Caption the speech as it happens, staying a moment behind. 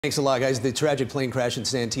Thanks a lot, guys. The tragic plane crash in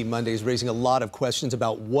Santee Monday is raising a lot of questions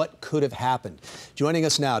about what could have happened. Joining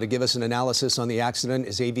us now to give us an analysis on the accident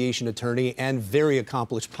is aviation attorney and very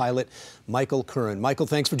accomplished pilot Michael Curran. Michael,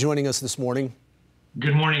 thanks for joining us this morning.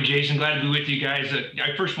 Good morning, Jason. Glad to be with you guys.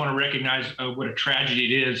 I first want to recognize what a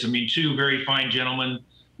tragedy it is. I mean, two very fine gentlemen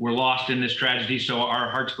were lost in this tragedy, so our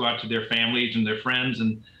hearts go out to their families and their friends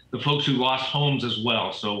and the folks who lost homes as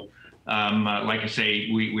well. So like I say,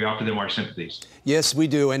 we offer them our sympathies. Yes, we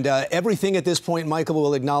do. And everything at this point, Michael,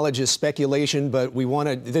 will acknowledge is speculation, but we want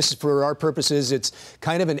to, this for our purposes, it's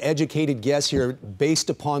kind of an educated guess here based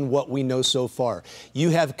upon what we know so far. You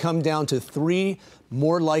have come down to three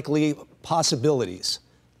more likely possibilities.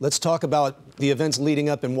 Let's talk about the events leading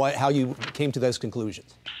up and how you came to those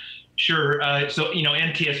conclusions. Sure. So, you know,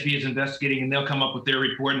 NTSB is investigating and they'll come up with their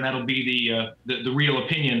report and that'll be the real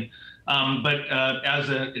opinion. But as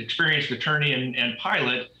an experienced attorney and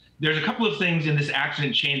pilot, there's a couple of things in this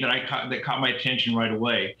accident chain that caught my attention right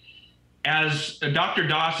away. As Dr.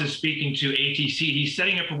 Doss is speaking to ATC, he's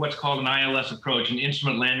setting up for what's called an ILS approach, an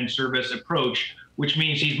instrument landing service approach, which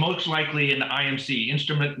means he's most likely in IMC,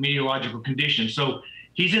 instrument meteorological conditions. So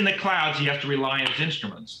he's in the clouds, he has to rely on his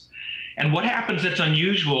instruments. And what happens that's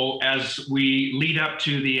unusual as we lead up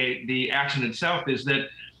to the accident itself is that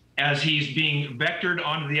as he's being vectored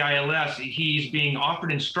onto the ILS, he's being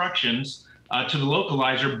offered instructions to the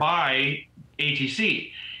localizer by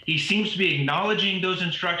ATC. He seems to be acknowledging those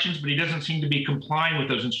instructions, but he doesn't seem to be complying with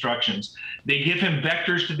those instructions. They give him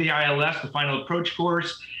vectors to the ILS, the final approach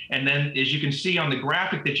course, and then as you can see on the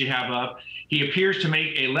graphic that you have up, he appears to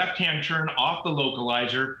make a left-hand turn off the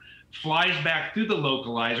localizer, flies back through the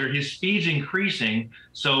localizer, his speed's increasing,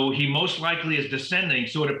 so he most likely is descending.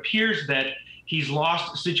 So it appears that he's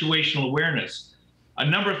lost situational awareness. A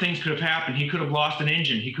number of things could have happened. He could have lost an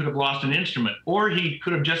engine, he could have lost an instrument, or he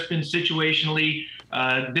could have just been situationally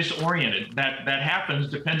disoriented. That happens,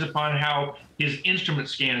 depends upon how his instrument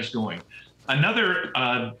scan is going. Another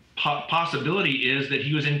possibility is that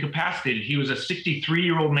he was incapacitated. He was a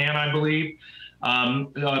 63-year-old man, I believe,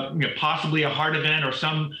 possibly a heart event or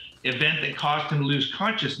some event that caused him to lose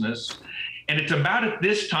consciousness. And it's about at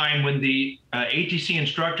this time when the ATC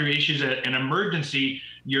instructor issues an emergency,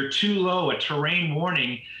 you're too low, a terrain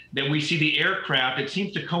warning, that we see the aircraft. It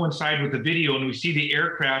seems to coincide with the video, and we see the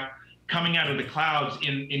aircraft coming out of the clouds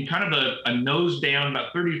in kind of a nose down,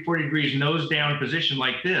 about 30, 40 degrees nose down position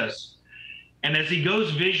like this. And as he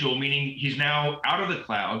goes visual, meaning he's now out of the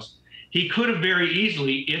clouds, he could have very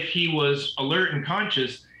easily, if he was alert and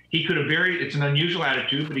conscious, he could have it's an unusual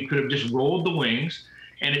attitude, but he could have just rolled the wings.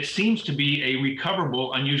 And it seems to be a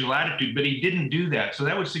recoverable, unusual attitude, but he didn't do that. So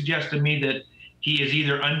that would suggest to me that he is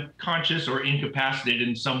either unconscious or incapacitated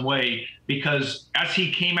in some way, because as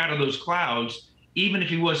he came out of those clouds, even if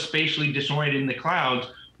he was spatially disoriented in the clouds,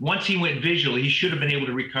 once he went visual, he should have been able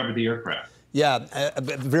to recover the aircraft. Yeah, a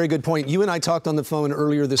very good point. You and I talked on the phone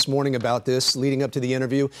earlier this morning about this, leading up to the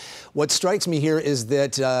interview. What strikes me here is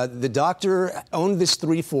that the doctor owned this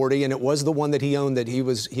 340, and it was the one that he owned that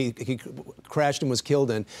he crashed and was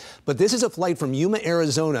killed in. But this is a flight from Yuma,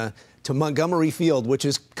 Arizona to Montgomery Field, which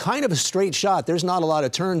is kind of a straight shot. There's not a lot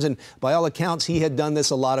of turns, and by all accounts, he had done this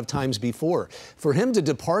a lot of times before. For him to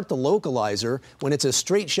depart the localizer when it's a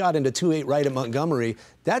straight shot into 28 right at Montgomery,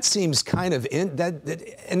 that seems kind of and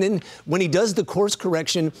then when he does the course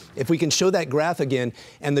correction, if we can show that graph again,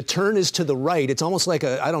 and the turn is to the right, it's almost like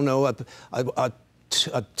I don't know, a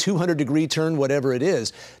 200-degree turn, whatever it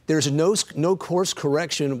is. There's no course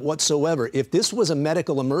correction whatsoever. If this was a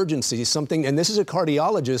medical emergency, and this is a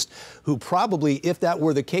cardiologist who probably, if that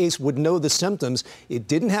were the case, would know the symptoms. It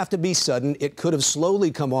didn't have to be sudden. It could have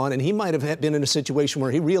slowly come on, and he might have been in a situation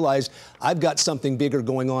where he realized, I've got something bigger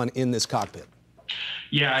going on in this cockpit.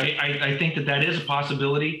 Yeah, I think that is a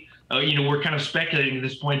possibility. You know, we're kind of speculating at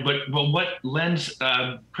this point, but what lends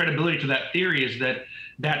credibility to that theory is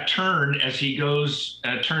that turn as he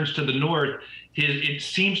turns to the north, it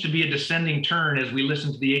seems to be a descending turn as we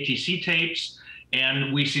listen to the ATC tapes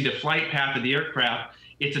and we see the flight path of the aircraft.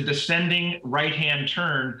 It's a descending right-hand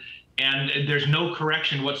turn, and there's no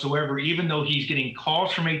correction whatsoever. Even though he's getting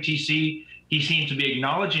calls from ATC, he seems to be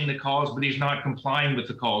acknowledging the calls, but he's not complying with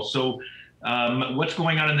the calls. So what's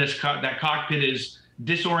going on in that cockpit is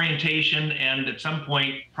disorientation and at some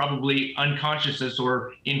point probably unconsciousness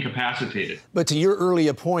or incapacitated. But to your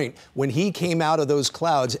earlier point, when he came out of those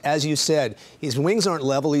clouds, as you said, his wings aren't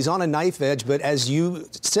level, he's on a knife edge, but as you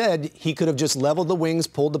said, he could have just leveled the wings,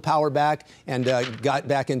 pulled the power back, and got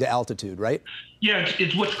back into altitude, right? Yeah,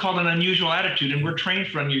 it's what's called an unusual attitude, and we're trained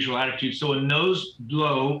for unusual attitude. So a nose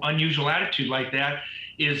low, unusual attitude like that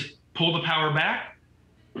is pull the power back,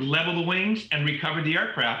 leveled the wings, and recovered the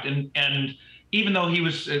aircraft. And even though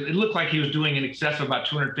it looked like he was doing in excess of about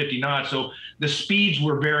 250 knots. So the speeds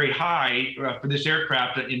were very high for this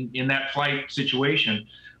aircraft in that flight situation,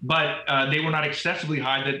 but they were not excessively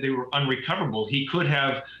high that they were unrecoverable. He could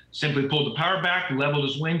have simply pulled the power back, leveled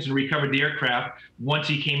his wings, and recovered the aircraft once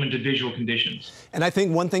he came into visual conditions. And I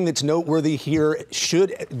think one thing that's noteworthy here,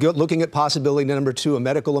 looking at possibility number 2, a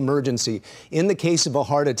medical emergency. In the case of a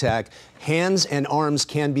heart attack, hands and arms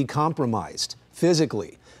can be compromised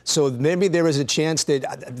physically. So maybe there was a chance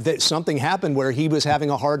that something happened where he was having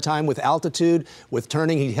a hard time with altitude, with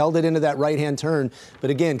turning. He held it into that right-hand turn. But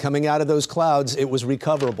again, coming out of those clouds, it was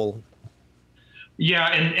recoverable. Yeah,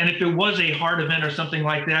 and if it was a heart event or something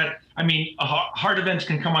like that, I mean, heart events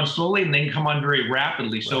can come on slowly and they can come on very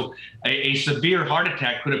rapidly. Right. So a severe heart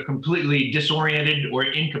attack could have completely disoriented or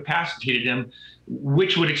incapacitated him,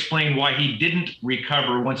 which would explain why he didn't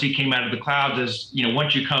recover once he came out of the clouds. As you know,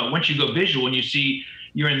 once you go visual and you see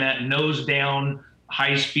you're in that nose down,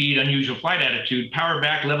 high speed, unusual flight attitude, power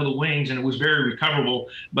back, level the wings, and it was very recoverable,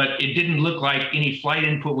 but it didn't look like any flight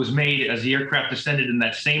input was made as the aircraft descended in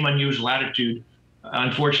that same unusual attitude,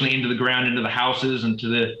 unfortunately, into the ground, into the houses, and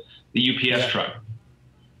to the UPS truck.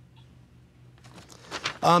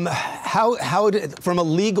 From a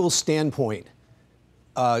legal standpoint,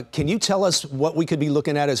 can you tell us what we could be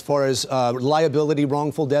looking at as far as liability,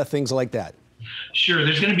 wrongful death, things like that? Sure.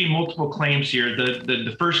 There's going to be multiple claims here.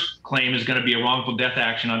 The first claim is going to be a wrongful death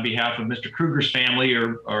action on behalf of Mr. Kruger's family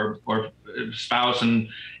or spouse and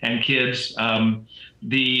kids.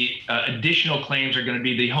 The additional claims are going to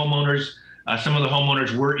be the homeowners. Some of the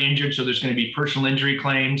homeowners were injured, so there's going to be personal injury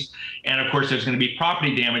claims. And of course, there's going to be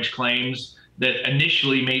property damage claims that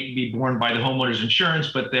initially may be borne by the homeowner's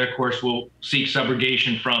insurance, but they, of course, will seek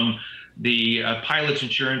subrogation from the pilot's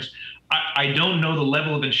insurance. I don't know the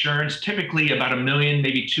level of insurance. Typically about $1 million,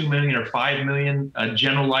 maybe $2 million or $5 million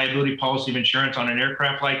general liability policy of insurance on an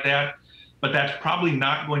aircraft like that. But that's probably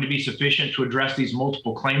not going to be sufficient to address these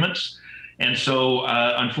multiple claimants. And so,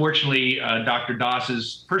 unfortunately, Dr.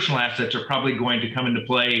 Doss's personal assets are probably going to come into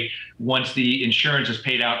play once the insurance has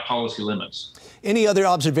paid out policy limits. Any other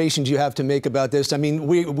observations you have to make about this? I mean,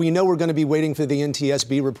 we know we're going to be waiting for the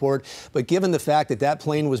NTSB report, but given the fact that that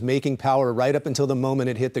plane was making power right up until the moment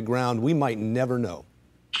it hit the ground, we might never know.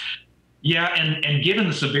 Yeah, and given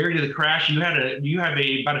the severity of the crash, you have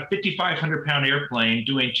about a 5,500-pound airplane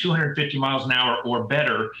doing 250 miles an hour or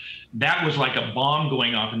better. That was like a bomb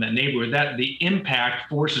going off in that neighborhood. The impact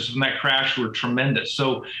forces from that crash were tremendous.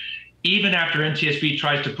 So even after NTSB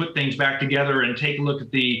tries to put things back together and take a look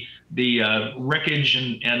at the wreckage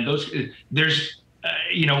and those, there's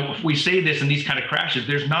if we say this in these kind of crashes,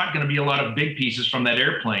 there's not going to be a lot of big pieces from that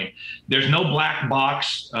airplane. There's no black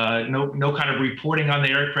box, no kind of reporting on the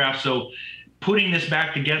aircraft. So putting this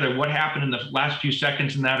back together, what happened in the last few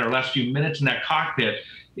seconds in that or last few minutes in that cockpit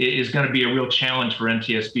is going to be a real challenge for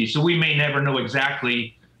NTSB. So we may never know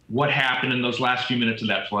exactly what happened in those last few minutes of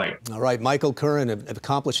that flight. All right, Michael Curran, an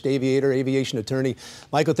accomplished aviator, aviation attorney.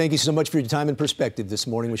 Michael, thank you so much for your time and perspective this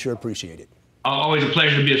morning. We sure appreciate it. Always a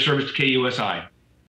pleasure to be of service to KUSI.